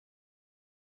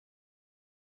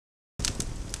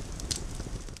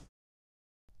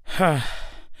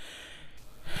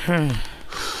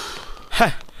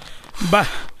బా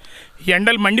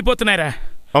ఎండలు మండిపోతున్నాయిరా.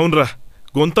 అవునరా,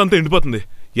 గొంతంతా ఎండిపోతుంది.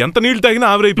 ఎంత నీళ్లు తాగినా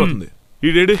ఆవిరైపోతుంది.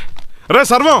 ఈడేడి రే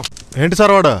సర్వం. ఏంటి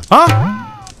సర్వాడా?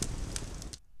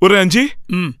 ఒరే అంజీ,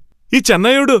 ఈ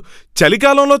చెన్నయ్యుడు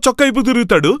చలికాలంలో చొక్కా ఇప్పు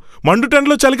తిరుగుతాడు, మండు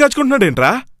టెంట్లో చలి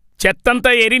కాచుకుంటున్నాడేంట్రా?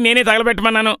 చెత్తంతా ఏరి నేనే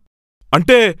తగలబెట్టమన్నాను.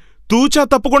 అంటే తూచా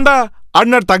తప్పకుండా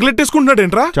ఆడినాడు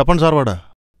తగలెట్టేసుకుంటున్నాడేంట్రా? చెప్పండి సర్వాడా.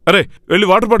 అరే వెళ్ళి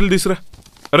వాటర్ బాటిల్ తీసురా.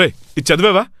 అరే ఇది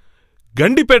చదివావా?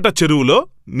 గండిపేట చెరువులో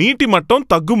నీటి మట్టం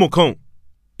తగ్గుముఖం.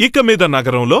 ఇక మీద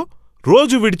నగరంలో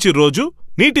రోజు విడిచి రోజు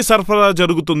నీటి సరఫరా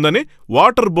జరుగుతుందని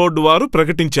వాటర్ బోర్డు వారు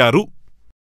ప్రకటించారు.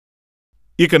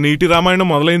 ఇక నీటి రామాయణం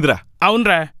మొదలైందిరా.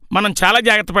 అవునరా, మనం చాలా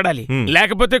జాగ్రత్త పడాలి,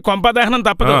 లేకపోతే కొంపదహనం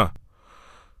తప్పదు.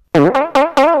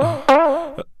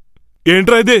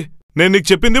 ఏంట్రా ఇది? నేను నీకు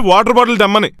చెప్పింది వాటర్ బాటిల్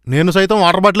తెమ్మని. నేను సైతం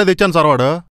వాటర్ బాటిలే తెచ్చాను సర్వాడు.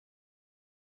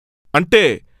 అంటే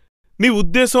నీ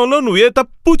ఉద్దేశంలో నువ్వే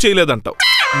తప్పు చేయలేదంటావు.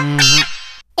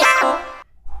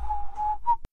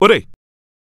 ఒరేయ్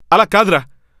అలా కాదురా.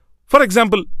 ఫర్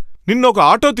ఎగ్జాంపుల్ నిన్న ఒక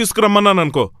ఆటో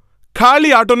తీసుకురమ్మన్నాననుకో, ఖాళీ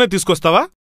ఆటోనే తీసుకొస్తావా?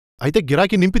 అయితే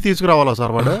గిరాకీ నింపి తీసుకురావాలా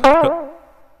సర్వాడు?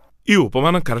 ఈ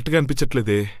ఉపమానం కరెక్ట్గా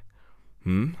అనిపించట్లేదే.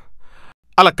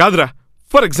 అలా కాదురా.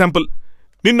 ఫర్ ఎగ్జాంపుల్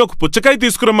నిన్నొక పుచ్చకాయ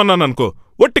తీసుకురమ్మన్నాననుకో,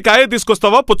 ఒట్టి కాయ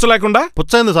తీసుకొస్తావా పుచ్చ లేకుండా?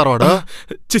 పుచ్చైంది సర్వాడు.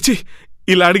 చిచి,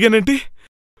 ఇలా అడిగానేంటి?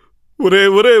 ఒరే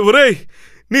ఒరే ఒరే,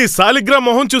 నీ సాలిగ్రా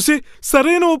మొహం చూసి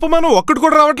సరైన ఉపమానం ఒక్కటి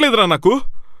కూడా రావట్లేదురా నాకు.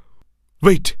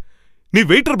 వెయిట్, నీ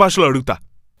వెయిటర్ భాషలో అడుగుతా.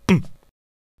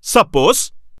 సపోజ్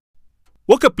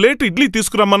ఒక ప్లేట్ ఇడ్లీ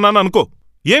తీసుకురమ్మన్నాను అనుకో,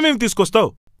 ఏమేమి తీసుకొస్తావు?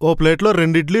 ఓ ప్లేట్లో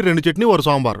 2 ఇడ్లీ 2 చట్నీ 1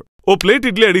 సాంబారు. ఓ ప్లేట్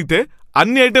ఇడ్లీ అడిగితే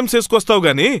అన్ని ఐటమ్స్ వేసుకొస్తావు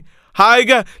గాని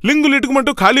హాయిగా లింగులు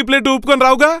ఇటుకుమంటూ ఖాళీ ప్లేట్ ఊపుకొని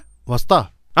రావుగా. వస్తా.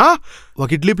 ఒక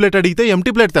ఇడ్లీ ప్లేట్ అడిగితే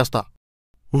ఎంటీ ప్లేట్ తెస్తా.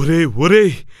 ఒరే ఒరే,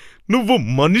 నువ్వు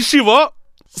మనిషివా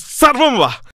సర్వంవా?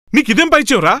 నీకిదేం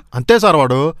పైచేవరా? అంతే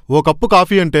సర్వాడు. ఓ కప్పు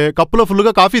కాఫీ అంటే కప్పులో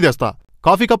ఫుల్గా కాఫీ తెస్తా.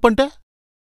 కాఫీ కప్ అంటే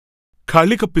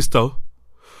ఖాళీ కప్పిస్తావు.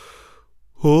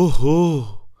 ఓహో,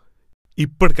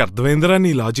 ఇప్పటికి అర్థమైందిరా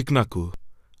నీ లాజిక్ నాకు.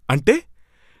 అంటే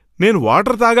నేను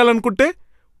వాటర్ తాగాలనుకుంటే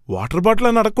వాటర్ బాటిల్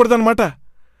అని అడగకూడదనమాట,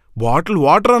 బాటిల్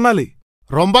వాటర్ అనాలి.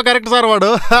 రొంబ కరెక్ట్ సర్వాడు.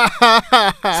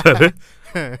 సరే,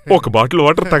 ఒక బాటిల్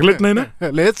వాటర్ తగలెట్టినైనా?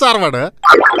 లేదు సర్వాడు.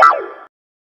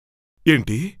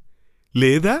 ఏంటి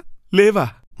లేదా లేవా?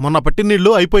 మొన్న పట్టిన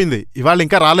నీళ్లు అయిపోయింది, ఇవాళ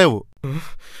ఇంకా రాలేవు.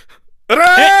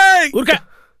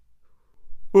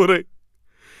 ఒరే,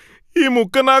 ఈ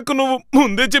ముక్క నాకు నువ్వు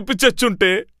ముందే చెప్పి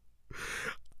చచ్చుంటే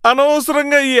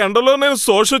అనవసరంగా ఈ ఎండలో నేను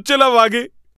శోషొచ్చేలా వాగి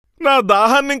నా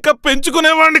దాహాన్ని ఇంకా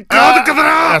పెంచుకునేవాడిని కాదు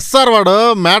కదరా. సార్ వాడు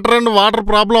మ్యాటర్ అండ్ వాటర్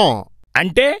ప్రాబ్లం.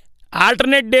 అంటే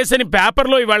ఆల్టర్నేట్ డేస్ అని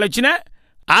పేపర్లో ఇవాళ వచ్చిన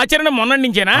ఆచరణ మొన్నటి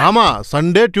నుంచేనా? ఆమా,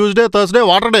 Sunday Tuesday Thursday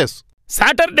water days.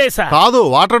 సాటర్డేసా? కాదు,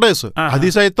 వాటర్ డేస్. అది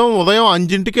సైతం ఉదయం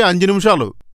 5 5 నిమిషాలు.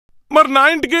 మరి నా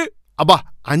ఇంటికి? అబ్బా,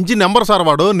 5 నెంబర్ సార్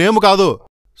వాడు, నేము కాదు.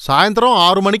 సాయంత్రం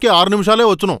 6 మణికి 6 నిమిషాలే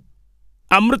వచ్చును.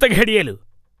 అమృత ఘడియలు.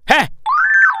 హే,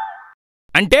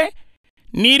 అంటే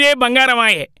నీరే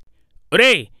బంగారమాయే.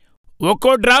 ఒరే,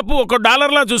 ఒక్కో డ్రాపు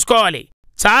 $1 చూసుకోవాలి,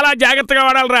 చాలా జాగ్రత్తగా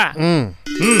వాడాలరా.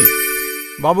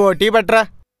 బాబు టీ పట్రా.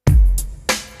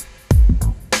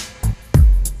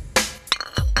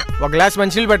 ఒక గ్లాస్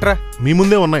మంచినీళ్ళు పెట్టరా. మీ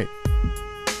ముందే ఉన్నాయి.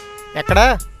 ఎక్కడా?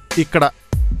 ఇక్కడ.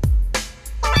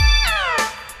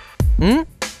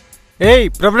 ఏయ్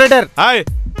ప్రొపరేటర్. హాయ్.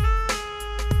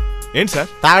 ఏంటి సార్?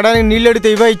 తాగడానికి నీళ్ళు అడిగితే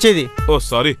ఇవే ఇచ్చేది. ఓ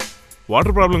సారీ,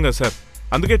 వాటర్ ప్రాబ్లం కదా సార్,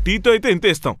 అందుకే టీతో అయితే ఇంతే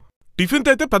ఇస్తాం, టిఫిన్తో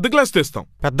అయితే పెద్ద గ్లాస్ తెస్తాం.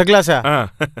 పెద్ద గ్లాసా?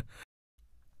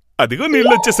 అదిగో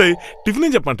నీళ్ళు వచ్చేసాయి. టిఫిన్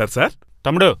ఏం చెప్పమంటారు సార్?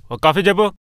 తమ్ముడు ఒక కాఫీ చెప్పు.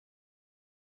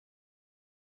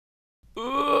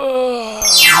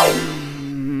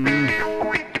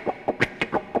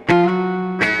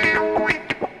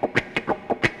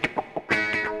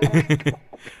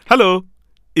 హలో,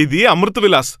 ఇది అమృత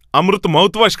విలాస్, అమృత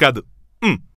మౌత్ వాష్ కాదు.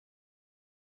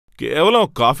 కేవలం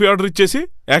కాఫీ ఆర్డర్ ఇచ్చేసి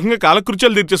ఏకంగా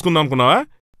కాలకృత్యాలు తీర్చేసుకుందాం అనుకున్నావా?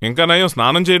 ఇంకా నయం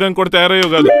స్నానం చేయడానికి కూడా తయారయ్యో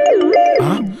కాదు.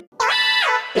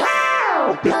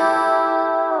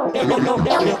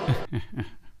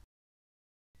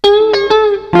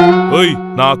 ఓయ్,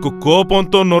 నాకు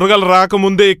కోపంతో నొరగలు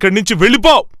రాకముందే ఇక్కడి నుంచి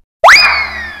వెళ్ళిపో.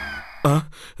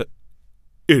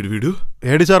 ఏడు వీడు?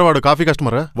 ఏడి సార్ వాడు కాఫీ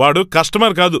కస్టమర్. వాడు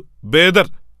కస్టమర్ కాదు, బేదర్.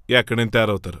 ఎక్కడి నుంచి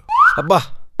తయారవుతారు? అబ్బా,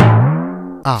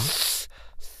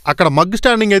 అక్కడ మగ్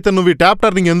స్టాండింగ్ అయితే నువ్వు ఈ ట్యాప్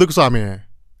టర్నింగ్ ఎందుకు సామి?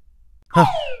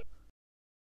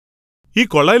 ఈ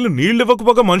కొళాయిలు నీళ్లు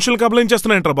ఇవ్వకపోగా మనుషులు కంప్లైంట్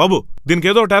చేస్తున్నాయంట్రా బాబు. దీనికి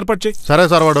ఏదో ఒకటి ఏర్పాటు చేయి. సరే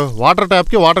సార్ వాడు, వాటర్ ట్యాప్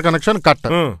కి వాటర్ కనెక్షన్ కట్.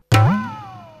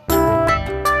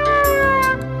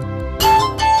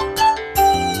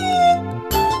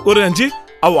 ఒరే అంజీ,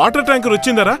 ఆ వాటర్ ట్యాంకర్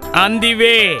వచ్చిందరా?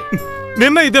 అందివే.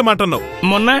 నిన్న ఇదే మాట అన్నావు,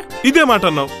 మొన్న ఇదే మాట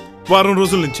అన్నావు. వారం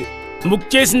రోజుల నుంచి బుక్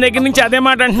చేసిన దగ్గర నుంచి అదే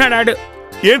మాట అంటున్నాడు ఆడు.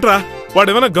 ఏంట్రా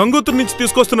వాడేమైనా గంగోత్రి నుంచి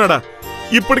తీసుకొస్తున్నాడా?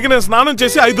 ఇప్పటికి నేను స్నానం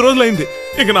చేసి 5 రోజులైంది.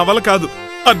 ఇక నా వల్ల కాదు,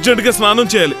 అర్జెంటుగా స్నానం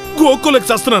చేయాలి. గోక్కులకి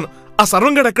చేస్తున్నాను. ఆ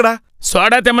సర్వంగడు ఎక్కడా?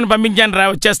 సోడా తెమ్మని పంపించాను రా,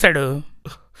 వచ్చేస్తాడు.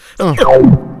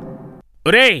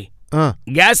 ఒరేయ్,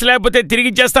 గ్యాస్ లేకపోతే తిరిగి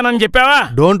ఇచ్చేస్తానని చెప్పావా?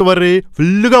 డోంట్ వర్రీ,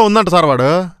 ఫుల్గా ఉందంట సార్ వాడు.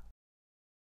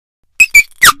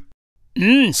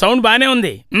 సౌండ్ బానే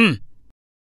ఉంది.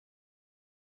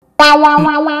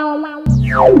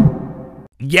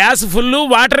 గ్యాస్ ఫుల్,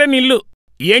 వాటరే నిల్లు.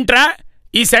 ఏంట్రా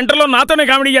ఈ సెంటర్లో నాతోనే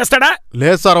కామెడీ చేస్తాడా?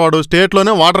 లేదు సార్, వాడు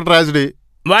స్టేట్లోనే వాటర్ ట్రాజడీ.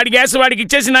 వాడి గ్యాస్ వాడికి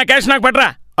ఇచ్చేసి నా క్యాష్ నాకు పట్రా.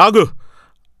 ఆగు.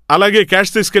 అలాగే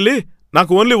క్యాష్ తీసుకెళ్ళి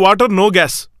నాకు ఓన్లీ వాటర్, నో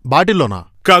గ్యాస్. బాటిల్లోనా?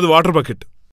 కాదు, వాటర్ బకెట్.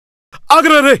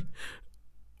 ఆగురా రే,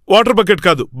 వాటర్ బకెట్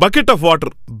కాదు, బకెట్ ఆఫ్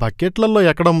వాటర్. బకెట్లలో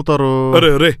ఎక్కడ అమ్ముతారు?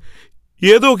 అరే రే,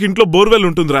 ఏదో ఒక ఇంట్లో బోర్వెల్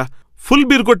ఉంటుందిరా. ఫుల్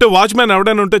బీర్ కొట్టే వాచ్మ్యాన్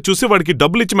ఎవడైనా ఉంటే చూసి వాడికి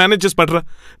డబ్బులు ఇచ్చి మేనేజ్ చేసి పట్టరా.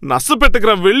 నష్ట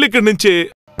పెట్టకరా, వెళ్ళి ఇక్కడి నుంచి.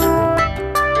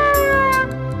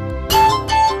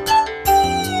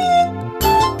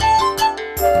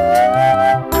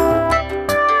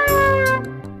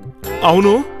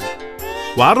 అవును,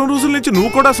 వారం రోజుల నుంచి నువ్వు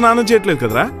కూడా స్నానం చేయట్లేదు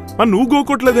కదరా? మరి నువ్వు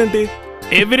గోకొట్లేదేంటి?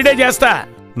 ఎవ్రీడే చేస్తా.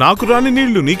 నాకు రాని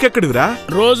నీళ్లు నీకెక్కడివిరా?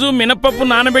 రోజు మినపప్పు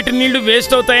నానబెట్టిన నీళ్లు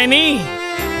వేస్ట్ అవుతాయని.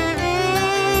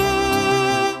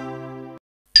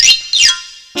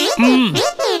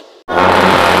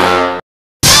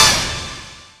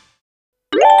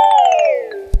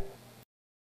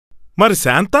 మరి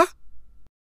శాంత?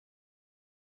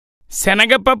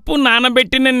 శనగపప్పు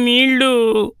నానబెట్టిన నీళ్లు.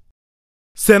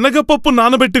 శనగపప్పు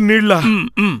నానబెట్టిన నీళ్ళ?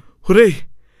 హురే,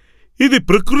 ఇది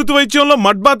ప్రకృతి వైద్యంలో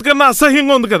మడ్బాత్ కన్నా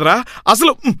అసహ్యంగా ఉంది కదరా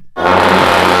అసలు.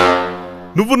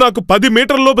 నువ్వు నాకు 10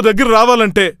 మీటర్లలోపు దగ్గర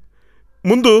రావాలంటే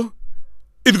ముందు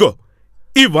ఇదిగో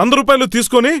ఈ 100 రూపాయలు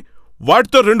తీసుకొని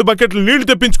వాటితో 2 బకెట్లు నీళ్లు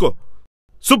తెప్పించుకో.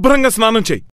 శుభ్రంగా స్నానం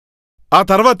చెయ్యి. ఆ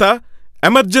తర్వాత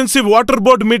ఎమర్జెన్సీ వాటర్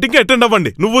బోర్డు మీటింగ్కి అటెండ్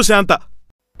అవ్వండి, నువ్వు శాంత.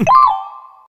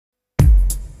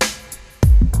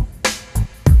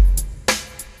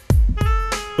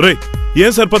 రే,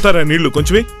 ఏం సరిపోతారా నీళ్లు?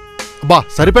 కొంచెమే బా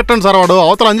సరిపెట్టండి సార్, వాడు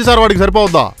అవతల అంజి సార్ వాడికి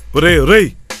సరిపోవద్దా? రే రే,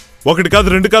 1 కాదు,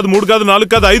 2 కాదు, 3 కాదు, 4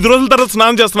 కాదు, 5 రోజుల తర్వాత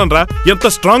స్నానం చేస్తున్నాను రా. ఎంత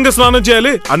స్ట్రాంగ్ గా స్నానం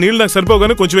చేయాలి? ఆ నీళ్ళు నాకు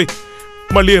సరిపోగానే కొంచెమే.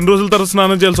 మళ్ళీ ఎన్ని రోజుల తర్వాత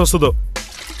స్నానం చేయాల్సి వస్తుందో.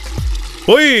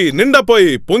 పోయి నిండా పోయి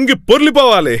పొంగి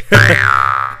పొర్లిపోవాలి.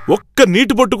 ఒక్క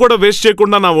నీటి పొట్టు కూడా వేస్ట్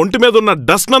చేయకుండా నా ఒంటి మీద ఉన్న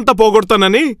డస్ట్ అంతా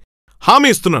పోగొడతానని హామీ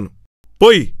ఇస్తున్నాను.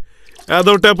 పోయి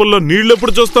ఏదో టేపుల్లో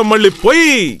నీళ్ళెప్పుడు చూస్తాం, మళ్ళీ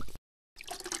పోయి.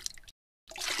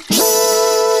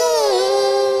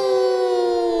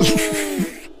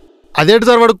 అదేంటి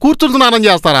సార్, వాడు కూర్చుని స్నానం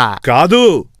చేస్తారా? కాదు,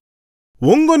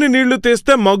 ఒంగొని నీళ్లు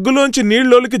తీస్తే మగ్గులోంచి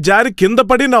నీళ్ళోలికి జారి కింద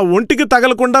పడి నా ఒంటికి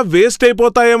తగలకుండా వేస్ట్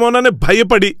అయిపోతాయేమోనని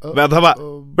భయపడి. వెధవా,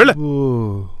 వెళ్ళ.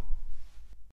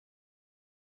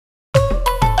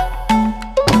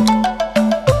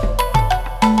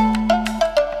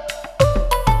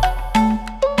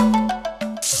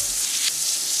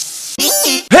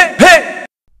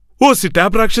 ఓసి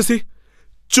ట్యాప్ రాక్షసి,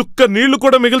 చుక్క నీళ్లు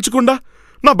కూడా మిగిల్చకుండా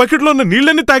నా బకెట్లో ఉన్న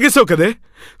నీళ్ళన్నీ తాగేసావు కదే.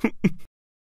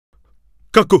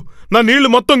 కక్కు, నా నీళ్లు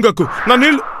మొత్తం కక్కు, నా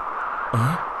నీళ్లు.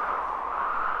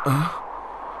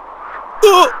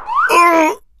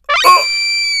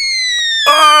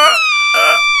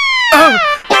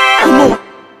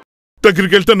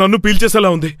 దగ్గరికి వెళ్తే నన్ను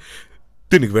పీల్చేసేలా ఉంది.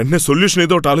 దీనికి వెంటనే సొల్యూషన్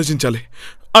ఏదో ఒకటి ఆలోచించాలి.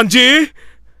 అంజీ,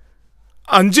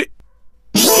 అంజీ,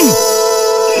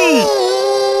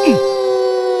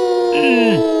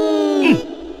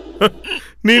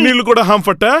 నీ నీళ్లు కూడా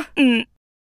హాంఫట్టా?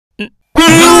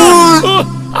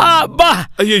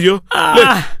 అయ్యయ్యో,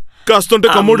 కాస్తుంటే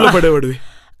కమ్మూడ్లో పడేవాడివి.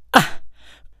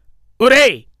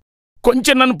 ఒరేయ్,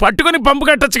 కొంచెం నన్ను పట్టుకుని పంపు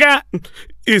కట్టచ్చుగా.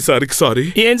 ఈసారికి సారీ.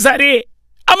 ఏం సారీ?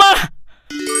 అమ్మా,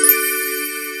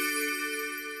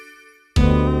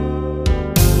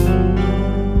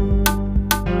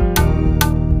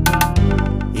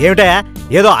 ఏమిటా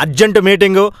ఏదో అర్జెంటు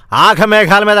మీటింగు,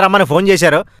 ఆఘమేఘాల మీద రమ్మని ఫోన్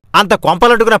చేశారు. అంత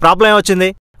కొంపలట్టుకున్న ప్రాబ్లం ఏమొచ్చింది?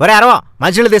 ఒరే అరవా,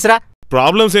 మంచినీళ్ళు తీసురా.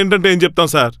 ప్రాబ్లమ్స్ ఏంటంటే ఏం చెప్తాం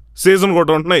సార్, సీజన్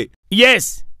కూడా ఉంటున్నాయి. ఎస్,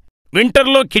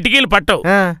 వింటర్లో కిటికీలు పట్టవు,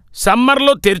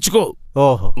 సమ్మర్లో తెరుచుకో.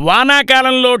 ఓహో,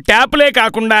 వానాకాలంలో ట్యాపులే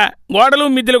కాకుండా గోడలు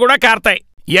మిద్దెలు కూడా కారతాయి.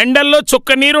 ఎండల్లో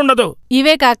చుక్క నీరుండదు.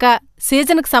 ఇవే కాక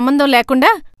సీజన్కు సంబంధం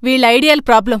లేకుండా వీళ్ళ ఐడియల్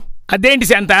ప్రాబ్లం. అదేంటి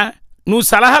శాంత, నువ్వు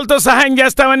సలహాలతో సహాయం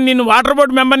చేస్తావని నిన్ను వాటర్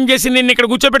బోర్డు మెంబర్ని చేసి నిన్ను ఇక్కడ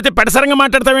కూర్చోబెడితే పెడసరంగా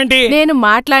మాట్లాడతావేంటి? నేను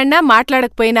మాట్లాడినా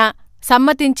మాట్లాడకపోయినా,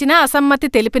 సమ్మతించినా అసమ్మతి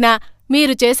తెలిపినా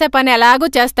మీరు చేసే పని ఎలాగూ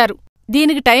చేస్తారు.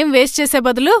 దీనికి టైం వేస్ట్ చేసే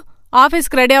బదులు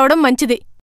ఆఫీస్కి రెడీ అవడం మంచిది.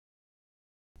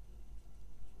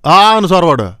 అవును సార్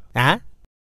వాడు.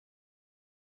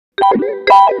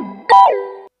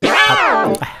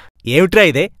 ఏమిట్రా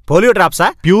ఇదే? పోలియో డ్రాప్సా?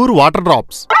 Pure water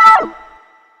drops.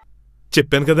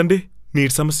 చెప్పాను కదండి,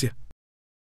 నీటి సమస్య.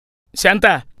 శాంత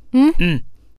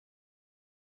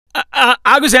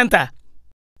ఆగు శాంత,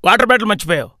 వాటర్ బాటిల్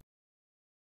మర్చిపోయావు.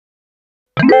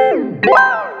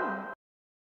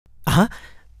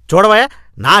 చూడవయ్యా,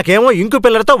 నాకేమో ఇంకు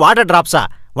పిల్లలతో వాటర్ డ్రాప్సా,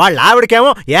 వాళ్ళ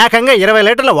ఆవిడకేమో ఏకంగా 20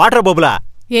 లీటర్ల వాటర్ బొబులా.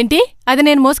 ఏంటి అది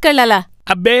నేను మోసుకెళ్ళాలా?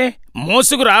 అబ్బే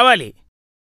మోసుకు రావాలి.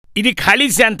 ఇది ఖాళీ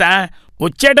శాంత,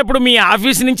 వచ్చేటప్పుడు మీ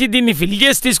ఆఫీస్ నుంచి దీన్ని ఫిల్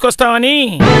చేసి తీసుకొస్తామని.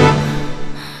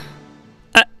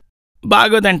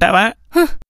 బాగోదంటావా?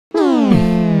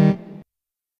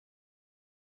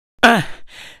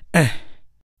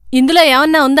 ఇందులో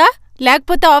ఏమన్నా ఉందా?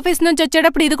 లేకపోతే ఆఫీస్ నుంచి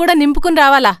వచ్చేటప్పుడు ఇది కూడా నింపుకుని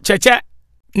రావాలా? చచ్చా,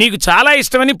 నీకు చాలా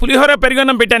ఇష్టమని పులిహోర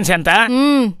పెరుగన్నం పెట్టాను శాంత.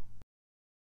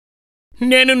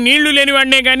 నేను నీళ్లు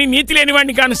లేనివాడినే గాని నీతి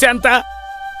లేనివాడిని కాను శాంత.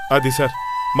 అది సార్,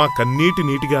 మా కన్నీటి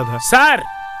నీటి గాథ. సార్,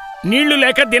 నీళ్లు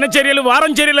లేక దినచర్యలు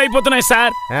వారం చర్యలు అయిపోతున్నాయి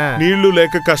సార్. నీళ్లు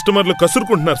లేక కస్టమర్లు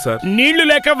కసురుకుంటున్నారు సార్. నీళ్లు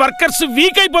లేక వర్కర్స్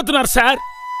వీక్ అయిపోతున్నారు సార్.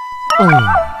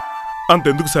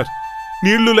 అంతెందుకు సార్,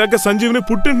 నీళ్లు లేక సంజీవిని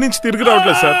పుట్టింటి నుంచి తిరిగి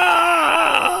రావట్లేదు సార్.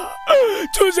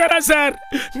 చూసారా సార్,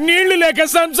 నీళ్లు లేక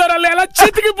సంసారాలు ఎలా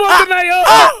చితికిపోతున్నాయో.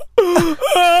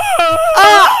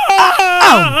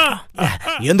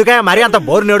 ఎందుకయ్యా మరి అంత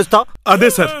బోరు నేడుస్తావు? అదే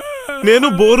సార్, నేను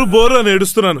బోరు బోరు అని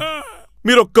ఏడుస్తున్నాను.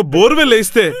 మీరొక్క బోర్వెల్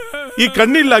వేస్తే ఈ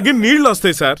కన్నీళ్ళలాగి నీళ్లు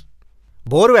వస్తాయి సార్.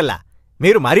 బోరువెల్లా?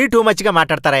 మీరు మరీ టూ మచ్గా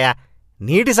మాట్లాడతారయ్యా.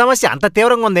 నీటి సమస్య అంత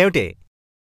తీవ్రంగా ఉందేమిటి?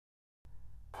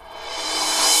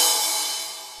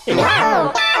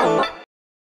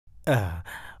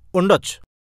 ఉండొచ్చు.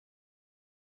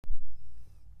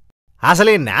 అసలు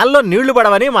ఈ నేలలో నీళ్లు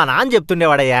పడవని మా నాన్న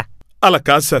చెప్తుండేవాడయ్యా. అలా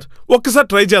కాదు సార్, ఒక్కసారి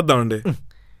ట్రై చేద్దామండి.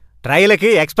 ట్రైలకి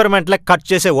ఎక్స్పెరిమెంట్లకి ఖర్చు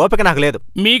చేసే ఓపిక నాకు లేదు.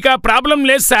 మీకా ప్రాబ్లం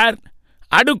లేదు సార్.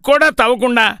 అడుగు కూడా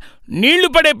తవ్వకుండా నీళ్లు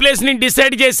పడే ప్లేస్ ని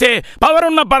డిసైడ్ చేసే పవర్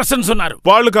ఉన్న పర్సన్స్ ఉన్నారు.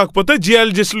 వాళ్ళు కాకపోతే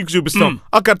జియాలజిస్టులకు చూపిస్తాం,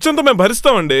 ఆ ఖర్చంతా మేము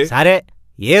భరిస్తామండి. సరే,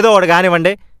 ఏదో ఒకటి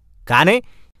కానివ్వండి. కానీ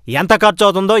ఎంత ఖర్చు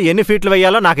అవుతుందో, ఎన్ని ఫీట్లు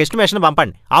వెయ్యాలో నాకు ఎస్టిమేషన్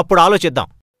పంపండి, అప్పుడు ఆలోచిద్దాం.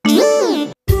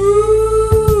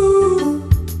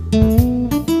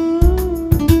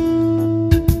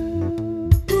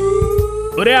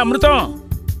 ఒరే అమృతం,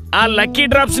 ఆ లక్కీ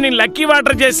డ్రాప్స్ ని లక్కీ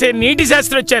వాటర్ చేసే నీటి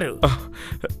శాస్త్రి వచ్చారు.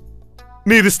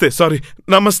 నీరిస్తే సారీ.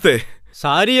 నమస్తే.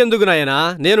 సారీ ఎందుకు నాయనా,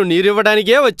 నేను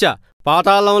నీరివ్వడానికే వచ్చా.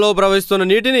 పాతాళంలో ప్రవహిస్తున్న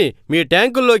నీటిని మీ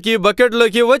ట్యాంకుల్లోకి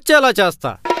బకెట్లోకి వచ్చేలా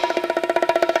చేస్తా.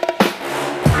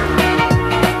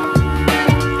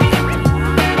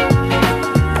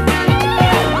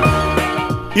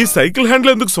 ఈ సైకిల్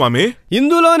హ్యాండిల్ ఎందుకు స్వామి?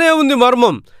 ఇందులోనే ఉంది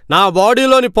మర్మం. నా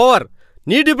బాడీలోని పవర్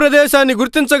నీటి ప్రదేశాన్ని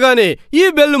గుర్తించగానే ఈ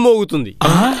బెల్లు మోగుతుంది.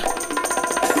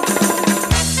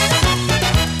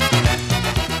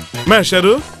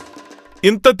 మేషరు,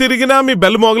 ఇంత తిరిగినా మీ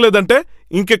బెల్ మోగలేదంటే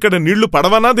ఇంకెక్కడ నీళ్లు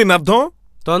పడవనా దీని అర్థం?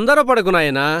 తొందరపడకు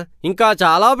నాయనా, ఇంకా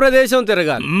చాలా ప్రదేశం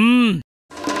తిరగాలి.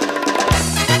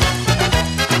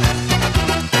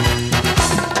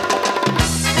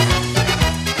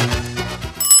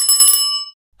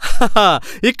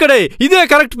 ఇక్కడే, ఇదే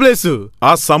కరెక్ట్ ప్లేసు.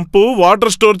 ఆ సంపు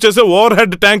వాటర్ స్టోర్ చేసే ఓవర్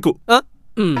హెడ్ ట్యాంకు.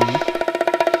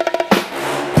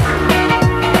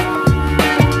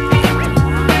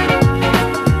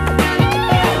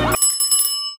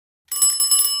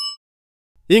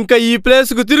 ఇంకా ఈ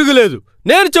ప్లేసుకు తిరుగులేదు.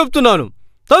 నేను చెప్తున్నాను,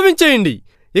 తవ్వించేయండి.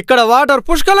 ఇక్కడ వాటర్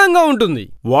పుష్కలంగా ఉంటుంది.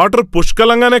 వాటర్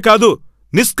పుష్కలంగానే కాదు,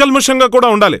 నిష్కల్మషంగా కూడా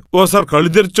ఉండాలి. ఓసారి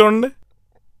కళ్ళు తెరిచి చూడండి.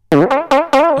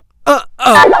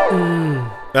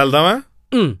 వెళ్దామా?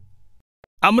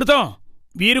 అమృతం,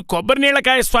 వీరు కొబ్బరి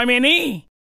నీళ్లకాయ స్వామి అని.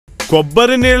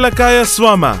 కొబ్బరి నీళ్లకాయ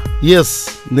స్వామా? ఎస్,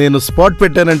 నేను స్పాట్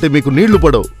పెట్టానంటే మీకు నీళ్లు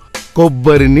పడవు,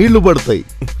 కొబ్బరి నీళ్లు పడతాయి.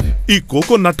 ఈ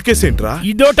కోకో నట్కేసేంట్రా?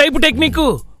 ఇదో టైపు టెక్నిక్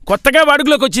కొత్తగా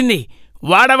వాడుకలోకి వచ్చింది.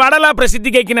 వాడవాడలా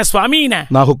ప్రసిద్ధికెక్కిన స్వామి ఈయన.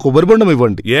 నాకు కొబ్బరి బొండం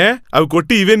ఇవ్వండి. ఏ, అవి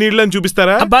కొట్టి ఇవే నీళ్ళని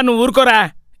చూపిస్తారా? అబ్బా నువ్వు ఊరుకోరా,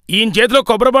 ఈయన చేతిలో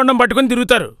కొబ్బరి బొండం పట్టుకుని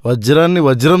తిరుగుతారు. వజ్రాన్ని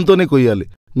వజ్రంతోనే కొయ్యాలి,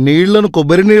 నీళ్లను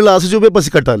కొబ్బరి నీళ్ల ఆశ చూపే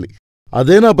పసి కట్టాలి.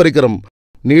 అదే నా పరికరం.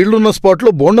 నీళ్లున్న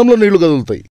స్పాట్లో బోండంలో నీళ్లు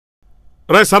కదులుతాయి.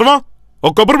 రే సర్వం,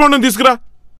 ఒక కొబ్బరి బొండం తీసుకురా.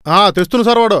 తెస్తున్నా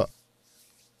సార్. వాడు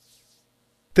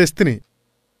తెస్తిని.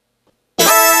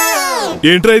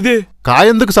 ఏంట్రా ఇది?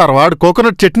 కాయందుకు సార్, వాడు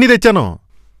కోకోనట్ చట్నీ తెచ్చాను.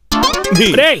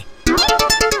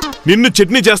 నిన్ను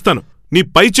చట్నీ చేస్తాను. నీ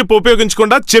పై చెప్పు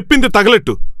ఉపయోగించకుండా చెప్పింది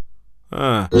తగలెట్టు.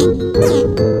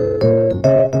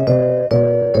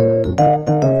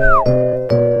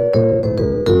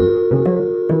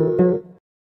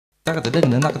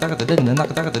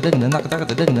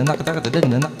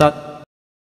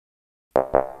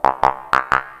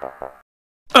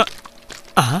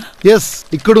 ఎస్,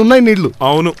 ఇక్కడున్నాయి నీళ్లు.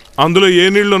 అవును, అందులో ఏ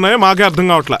నీళ్లున్నాయో మాకే అర్థం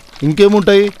కావట్లా.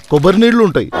 ఇంకేముంటాయి? కొబ్బరి నీళ్లు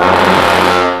ఉంటాయి.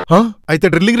 అయితే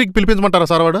డ్రిల్లింగ్ rig పిలిపించమంటారా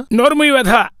సార్? వాడు నోర్ముయి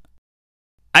వెధ.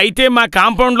 అయితే మా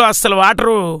కాంపౌండ్ లో అస్సలు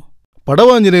వాటరు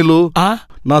పడవ. ఆంజనేయులు,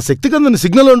 నా శక్తి కందని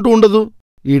సిగ్నల్ అంటూ ఉండదు.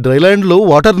 ఈ డ్రైలాండ్లో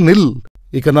వాటర్ నిల్.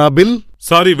 ఇక నా బిల్.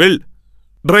 Sorry well,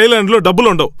 డ్రైలాండ్లో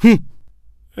డబ్బులుండవు.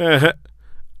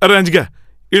 అరే అంజిగా,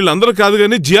 వీళ్ళందరూ కాదు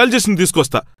గాని జియాలజిస్ట్ని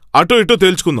తీసుకొస్తా, అటో ఇటో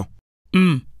తేల్చుకుందాం.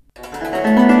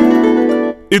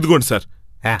 ఇదిగోండి సార్,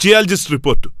 జియాలజిస్ట్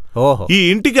రిపోర్టు. ఈ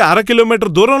ఇంటికి 1/2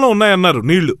 కిలోమీటర్ దూరంలో ఉన్నాయన్నారు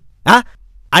నీళ్లు.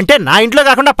 అంటే నా ఇంట్లో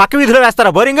కాకుండా పక్క వీధిలో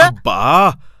వేస్తారా బోరింగ్? బా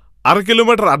 1/2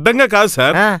 కిలోమీటర్ అడ్డంగా కాదు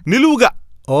సార్, నిలువుగా.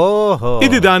 ఓహో,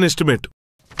 ఇది దాని ఎస్టిమేట్.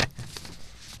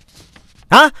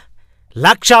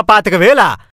 1,25,000.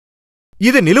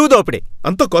 ఇది నిలువు దోపిడి.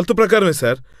 అంత కొలత ప్రకారమే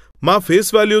సార్. మా ఫేస్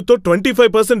వాల్యూతో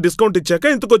 25% డిస్కౌంట్ ఇచ్చాక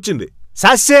ఇంతకొచ్చింది.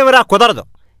 సస్యేమరా కుదరదు.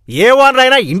 ఏ ఓనర్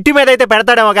అయినా ఇంటి మీదైతే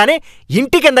పెడతాడేమో గాని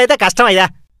ఇంటి కిందైతే కష్టమయ్యా.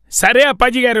 సరే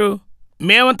అప్పాజీ గారు,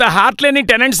 మేమంత హార్ట్ లేని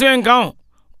టెనెంట్స్ ఏం కాం.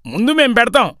 ముందు మేం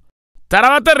పెడతాం,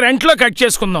 తర్వాత రెంట్లో కట్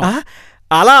చేసుకుందాం.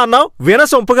 అలా అన్నావు,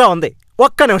 వినసొంపుగా ఉంది.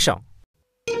 ఒక్క నిమిషం.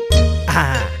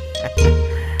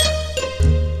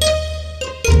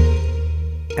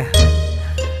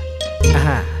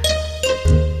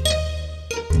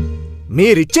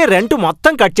 మీరిచ్చే రెంటు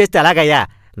మొత్తం కట్ చేస్తే ఎలాగయ్యా?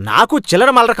 నాకు చిల్లర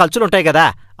మల్లర ఖర్చులుంటాయి కదా,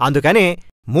 అందుకని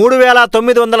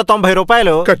 3,990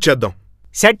 రూపాయలు కట్ చేద్దాం.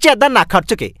 సెట్ చేద్దాం నా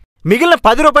ఖర్చుకి. మిగిలిన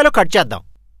 10 రూపాయలు కట్ చేద్దాం.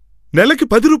 నెలకి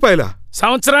 10 రూపాయలా?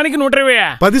 సంవత్సరానికి 120.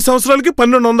 10 సంవత్సరాలకి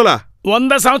 1,200.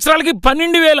 100 సంవత్సరాలకి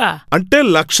 12,000. అంటే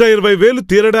 1,20,000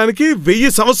 తీరడానికి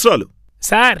 1000 సంవత్సరాలు.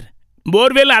 Sir,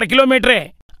 borewell 1/2 కిలోమీటరే.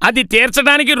 అది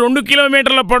తీర్చడానికి 2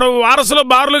 కిలోమీటర్ల పొడవు వారసులో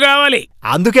బార్లు కావాలి.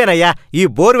 అందుకేనయ్యా ఈ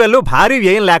బోర్వెల్లు భారీ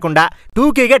వ్యయం లేకుండా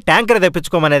టూకీగా ట్యాంకర్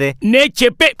తెప్పించుకోమనేది. నే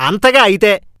చెప్పే అంతగా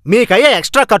అయితే మీకయ్యే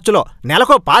ఎక్స్ట్రా ఖర్చులో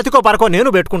నెలకో 25,000 నేను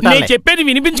పెట్టుకుంటాను. నేను చెప్పేది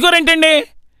వినిపించుకోరేంటండి?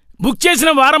 బుక్ చేసిన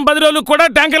వారం 10 రోజులకు కూడా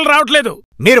ట్యాంకర్లు రావట్లేదు.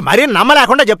 మీరు మరీ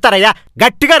నమ్మలేకుండా చెప్తారయ్యా.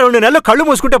 గట్టిగా 2 నెలలు కళ్ళు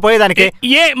మూసుకుంటే పోయేదానికి.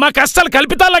 మా కష్టాలు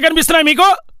కల్పితాల్లా కనిపిస్తున్నాయి మీకు?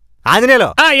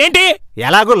 ఆంజనేయులు, ఏంటి?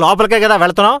 ఎలాగూ లోపలికే కదా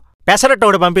వెళుతున్నావు, పెసరట్టు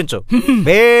ఒకటి పంపించు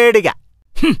వేడిగా.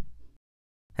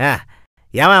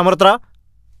 ఏమా అమృతరావు,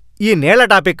 ఈ నీళ్ల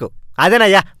టాపిక్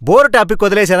అదేనయ్యా, బోరు టాపిక్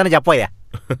వదిలేసేదని చెప్పయ్యా.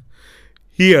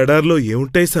 ఈ ఎడార్లో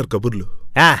ఏముంటాయి సార్ కబుర్లు?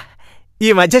 ఈ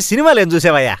మధ్య సినిమాలు ఏం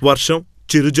చూసావయ్యా? వర్షం,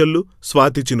 చిరుజల్లు,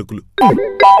 స్వాతి చినుకులు.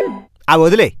 అవి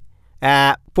వదిలే.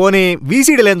 పోనీ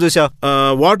వీసీడీలు ఏం చూసావు?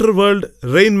 Water world,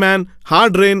 rain man,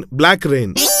 hard rain, black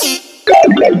rain.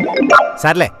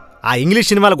 సర్లే, ఆ ఇంగ్లీష్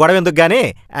సినిమాలు గొడవ ఎందుకు గానీ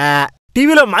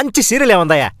టీవీలో మంచి సీరియల్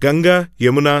ఏముందయ్యా? గంగా,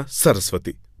 యమున,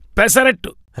 సరస్వతి. పెసరట్టు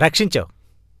రక్షించావు.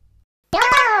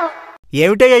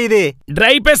 ఏమిటయ్యా ఇది?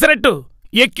 Dry pesarattu,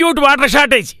 acute water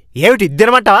shortage. ఏమిటి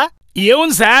ఇద్దరమంటావా?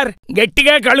 ఏముంది సార్,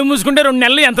 గట్టిగా కళ్ళు మూసుకుంటే 2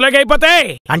 నెలలు ఎంతలోకి అయిపోతాయి.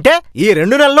 అంటే ఈ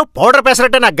 2 నెలలు పౌడర్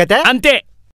పెసరట్టే నగ్గతే? అంతే.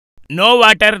 No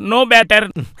water, no batter.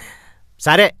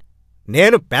 సరే,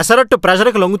 నేను పెసరట్టు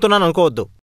ప్రెషర్కి లొంగుతున్నాను అనుకోవద్దు.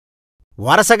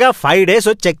 వరుసగా 5 డేస్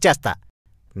చెక్ చేస్తా.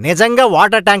 నిజంగా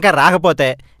వాటర్ ట్యాంకర్ రాకపోతే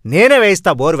నేనే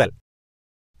వేయిస్తా బోర్వెల్.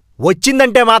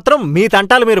 వచ్చిందంటే మాత్రం మీ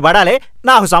తంటాలు మీరు పడాలి,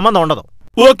 నాకు సంబంధం ఉండదు.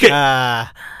 Okay.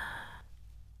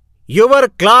 Your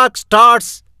clock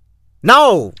starts now.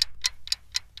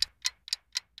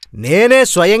 నేనే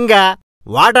స్వయంగా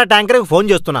వాటర్ ట్యాంకర్కి ఫోన్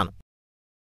చేస్తున్నాను.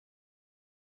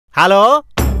 Hello,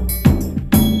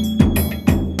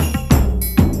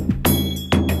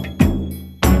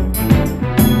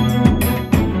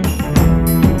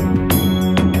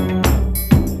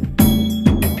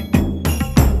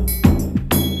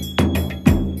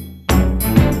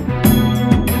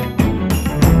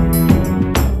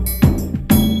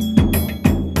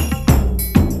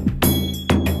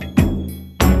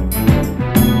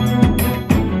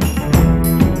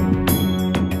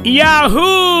 Yahoo!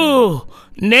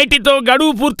 నేటితో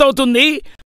గడువు పూర్తవుతుంది,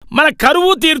 మన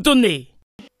కరువు తీరుతుంది.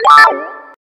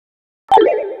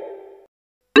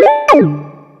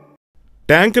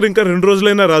 ట్యాంకర్ ఇంకా 2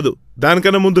 రోజులైనా రాదు,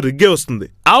 దానికన్నా ముందు రిగ్గే వస్తుంది.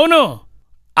 అవును,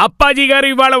 అప్పాజీ గారు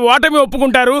ఇవాళ ఓటమి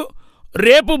ఒప్పుకుంటారు,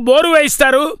 రేపు బోరు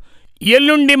వేయిస్తారు,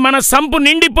 ఎల్లుండి మన సంపు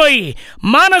నిండిపోయి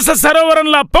మానస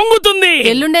సరోవరంలా పొంగుతుంది.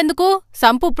 ఎల్లుండెందుకు?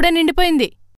 సంపు ఇప్పుడే నిండిపోయింది.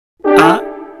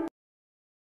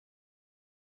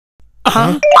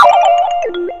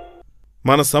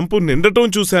 మన సంపు నిండటం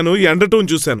చూశాను, ఎండటం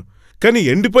చూశాను, కానీ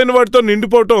ఎండిపోయిన వాటితో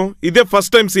నిండిపోవటం ఇదే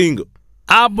ఫస్ట్ టైం సీయింగ్.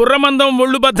 ఆ బుర్రమందం,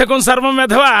 ఒళ్ళు బద్ధకం, సర్వం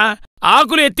వెధవ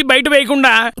ఆకులు ఎత్తి బయట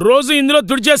వేయకుండా రోజు ఇందులో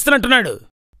తుడిచేస్తున్నట్టున్నాడు.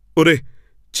 ఒరే,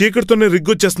 చీకటితోనే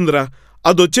రిగ్గొచ్చేస్తుందిరా.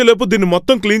 అదొచ్చేలోపు దీన్ని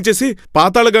మొత్తం క్లీన్ చేసి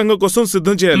పాతాళగంగ కోసం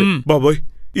సిద్ధం చేయాలి. బాబోయ్,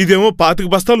 ఇదేమో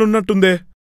 25 బస్తాలున్నట్టుందే.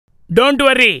 డోంట్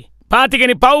వర్రీ,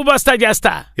 25ని పావు బస్తా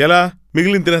చేస్తా. ఎలా?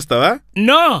 మిగిలిన తినేస్తావా?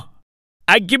 No,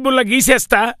 అగ్గిబుల్ల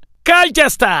గీసేస్తా,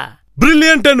 కాల్చేస్తా.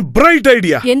 Brilliant and bright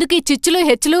idea. ఎందుకు ఈ చిచ్చులు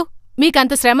హెచ్చులు?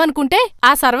 మీకంత శ్రమ అనుకుంటే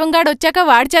ఆ సర్వంగాడొచ్చాక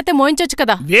వాడి చేతే మోయించొచ్చు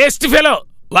కదా. వేస్ట్ ఫెలో,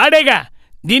 వాడేగా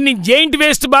దీన్ని జైంట్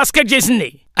వేస్ట్ బాస్కెట్ చేసింది.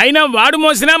 అయినా వాడు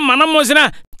మోసినా మనం మోసినా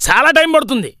చాలా టైం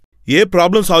పడుతుంది. ఏ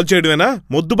ప్రాబ్లం సాల్వ్ చేయడమేనా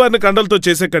మొద్దుబారిన కండలతో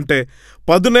చేసే కంటే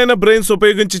పదునైన బ్రెయిన్స్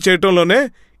ఉపయోగించి చేయటంలోనే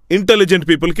ఇంటెలిజెంట్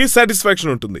పీపుల్కి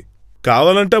సాటిస్ఫాక్షన్ ఉంటుంది.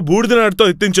 కావాలంటే బూడిద నాటితో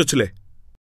ఎత్తించొచ్చులే.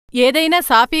 ఏదైనా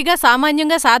సాఫీగా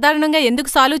సామాన్యంగా సాధారణంగా ఎందుకు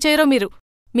సాల్వ్ చేయరో మీరు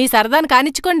మీ సరదాను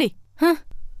కానిచ్చుకోండి.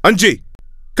 అంజీ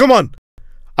కమాన్,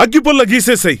 అగ్గిపుల్ల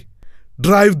గీసేసాయి.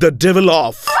 Drive the devil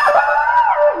of.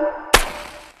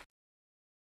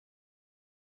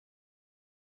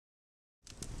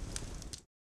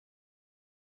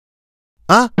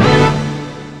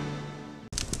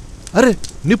 అరే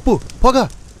నిప్పు, పొగ,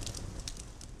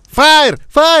 ఫైర్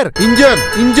ఫైర్, ఇంజన్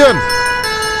ఇంజన్.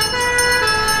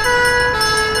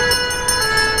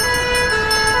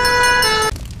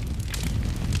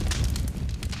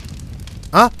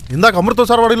 ఇందాక అమృత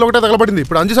సార్ వాడిలో ఒకటే తగలబడింది,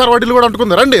 ఇప్పుడు అంజి సార్ వాడిలో కూడా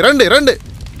అంటుకుంది. రండి రండి రండి.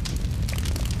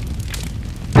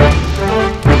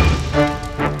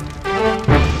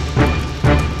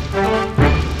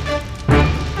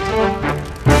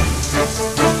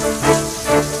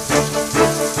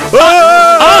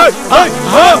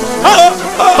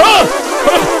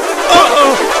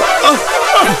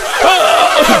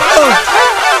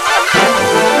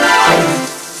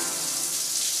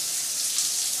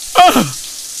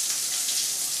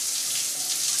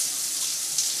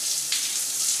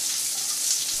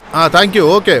 Thank you.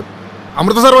 Okay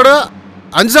Amrutha sir వాడు,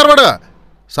 అంజి సార్ వాడు,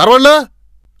 సార్ వాళ్ళు,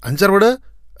 అంజి సార్ వాడు,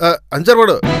 అంజి సార్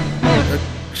వాడు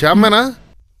క్షేమేనా?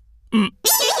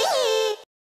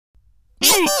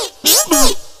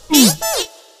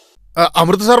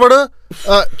 అమృత సార్ వాడు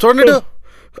చూడండి,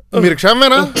 మీరు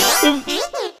క్షేమేనా?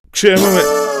 క్షేమమే.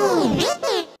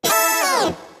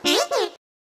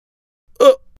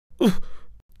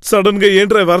 సడన్ గా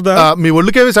ఏంట్రా వరద? మీ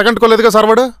ఒళ్ళుకేమి సెకండ్ కోలేదుగా సార్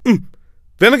వాడు?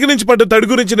 వెనక నుంచి పడ్డ తడి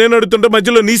గురించి నేను అడుగుతుంటే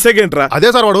మధ్యలో నీ సెకండ్రా? అదే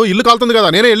సార్ వాడు, ఇల్లు కాలుతుంది కదా,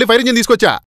 నేనే వెళ్ళి ఫైర్ ఇంజిన్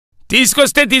తీసుకొచ్చా.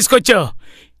 తీసుకొచ్చావు.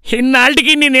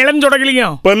 ఇన్నాళ్ళకి నీ నీళ్ళం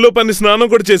చూడగలిగాం. పనిలో పని స్నానం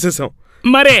కూడా చేసేసాం.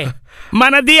 మరే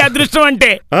మనది అదృష్టం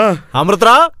అంటే.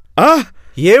 అమృతరా,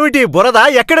 ఏమిటి బురద?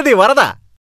 ఎక్కడిది వరద?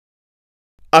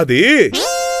 అది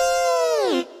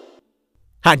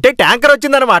అంటే ట్యాంకర్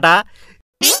వచ్చిందనమాట.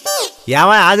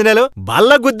 ఏమా ఆంజనేయులు,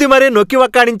 బల్ల గుద్ది మరీ నొక్కి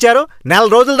వక్కాడించారు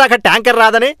 4 రోజుల దాకా ట్యాంకర్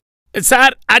రాదని.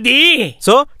 సార్ అది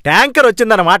సో ట్యాంకర్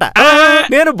వచ్చిందనమాట.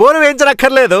 నేను బోరు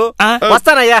వేయించనక్కర్లేదు,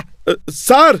 వస్తానయ్యా.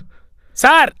 Sir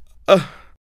sir